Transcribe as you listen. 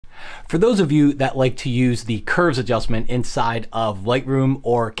For those of you that like to use the curves adjustment inside of Lightroom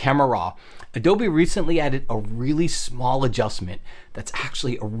or Camera Raw, Adobe recently added a really small adjustment that's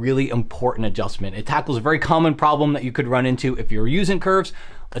actually a really important adjustment. It tackles a very common problem that you could run into if you're using curves.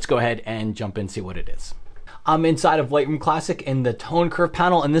 Let's go ahead and jump in and see what it is. I'm inside of Lightroom Classic in the tone curve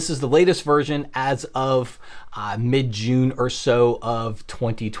panel, and this is the latest version as of mid-June or so of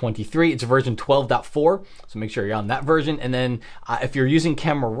 2023. It's version 12.4, so make sure you're on that version. And then if you're using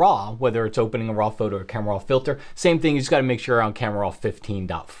Camera Raw, whether it's opening a raw photo or Camera Raw filter, same thing, you just gotta make sure you're on Camera Raw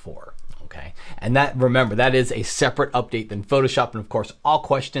 15.4. Okay, and that, remember, that is a separate update than Photoshop, and of course, all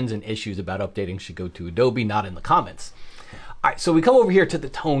questions and issues about updating should go to Adobe, not in the comments. All right, so we come over here to the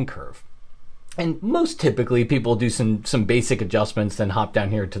tone curve. And most typically people do some basic adjustments, then hop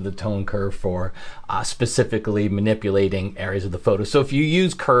down here to the tone curve for specifically manipulating areas of the photo. So if you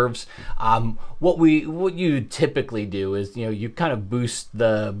use curves, what you typically do is, you kind of boost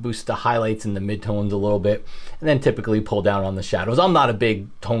the highlights and the midtones a little bit, and then typically pull down on the shadows. I'm not a big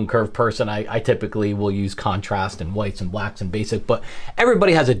tone curve person. I typically will use contrast and whites and blacks and basic, but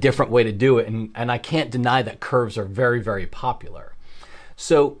everybody has a different way to do it, and I can't deny that curves are very, very popular.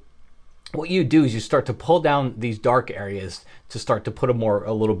 So what you do is you start to pull down these dark areas to start to put a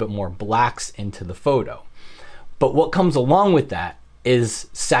little bit more blacks into the photo. But what comes along with that is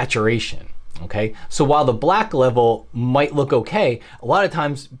saturation. Okay, so while the black level might look okay, a lot of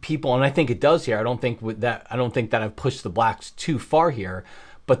times people, and I think it does here, I don't think that I've pushed the blacks too far here,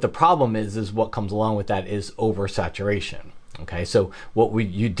 but the problem is what comes along with that is oversaturation. Okay, so what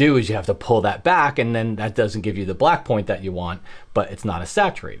you do is you have to pull that back, and then that doesn't give you the black point that you want, but it's not as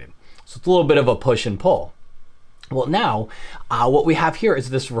saturated. So it's a little bit of a push and pull. Well, now what we have here is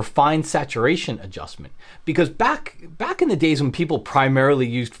this refined saturation adjustment, because back in the days when people primarily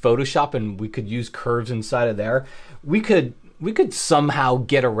used Photoshop and we could use curves inside of there, we could somehow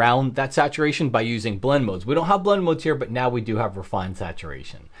get around that saturation by using blend modes. We don't have blend modes here, but now we do have refined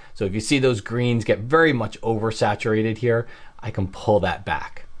saturation. So if you see those greens get very much oversaturated here, I can pull that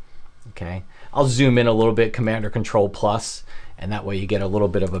back. Okay, I'll zoom in a little bit, Command or Control plus, and that way you get a little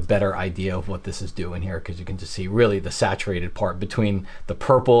bit of a better idea of what this is doing here, because you can just see really the saturated part between the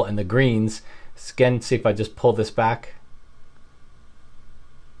purple and the greens. Again, see if I just pull this back,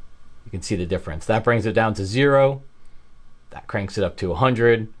 you can see the difference. That brings it down to 0. That cranks it up to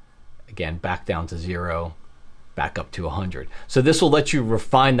 100. Again, back down to 0, back up to 100. So this will let you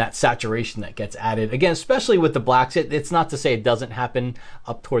refine that saturation that gets added. Again, especially with the blacks, it's not to say it doesn't happen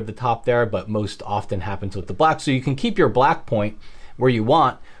up toward the top there, but most often happens with the black. So you can keep your black point where you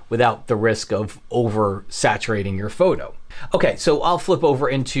want without the risk of oversaturating your photo. Okay, so I'll flip over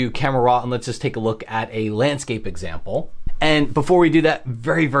into Camera Raw and let's just take a look at a landscape example. And before we do that,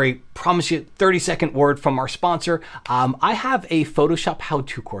 very promise you 30-second word from our sponsor. I have a Photoshop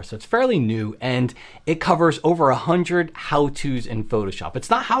how-to course that's fairly new, and it covers over 100 how-tos in Photoshop. It's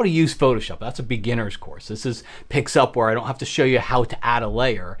not how to use Photoshop, that's a beginner's course. This picks up where I don't have to show you how to add a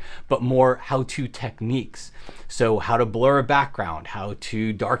layer, but more how-to techniques. So how to blur a background, how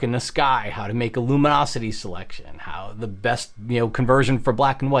to darken the sky, how to make a luminosity selection, how the best conversion for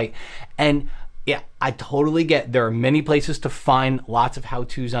black and white. And yeah, I totally get there are many places to find lots of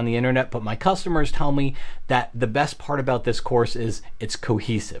how-tos on the internet, but my customers tell me that the best part about this course is it's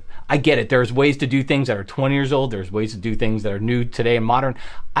cohesive. I get it. There's ways to do things that are 20 years old. There's ways to do things that are new today and modern.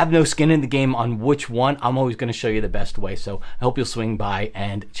 I have no skin in the game on which one. I'm always going to show you the best way. So I hope you'll swing by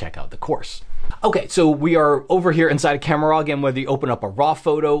and check out the course. Okay, so we are over here inside of Camera Raw again. Whether you open up a raw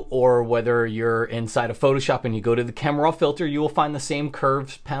photo or whether you're inside of Photoshop and you go to the Camera Raw filter, you will find the same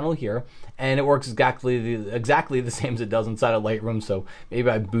curves panel here, and it works exactly the same as it does inside of Lightroom. So maybe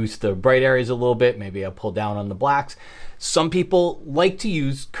I boost the bright areas a little bit, maybe I pull down on the blacks. Some people like to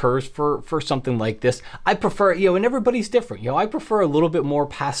use curves for something like this. I prefer, and everybody's different. I prefer a little bit more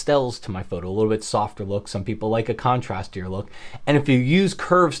pastels to my photo, a little bit softer look. Some people like a contrastier look. And if you use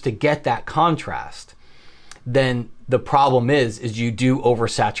curves to get that contrast, then the problem is you do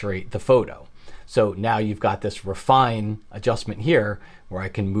oversaturate the photo. So now you've got this refine adjustment here where I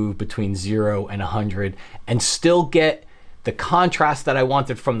can move between 0 and 100 and still get the contrast that I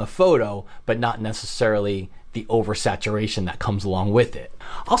wanted from the photo, but not necessarily the oversaturation that comes along with it.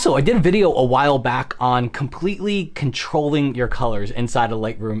 Also, I did a video a while back on completely controlling your colors inside of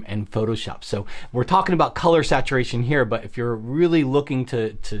Lightroom and Photoshop. So we're talking about color saturation here, but if you're really looking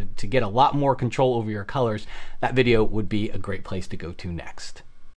to get a lot more control over your colors, that video would be a great place to go to next.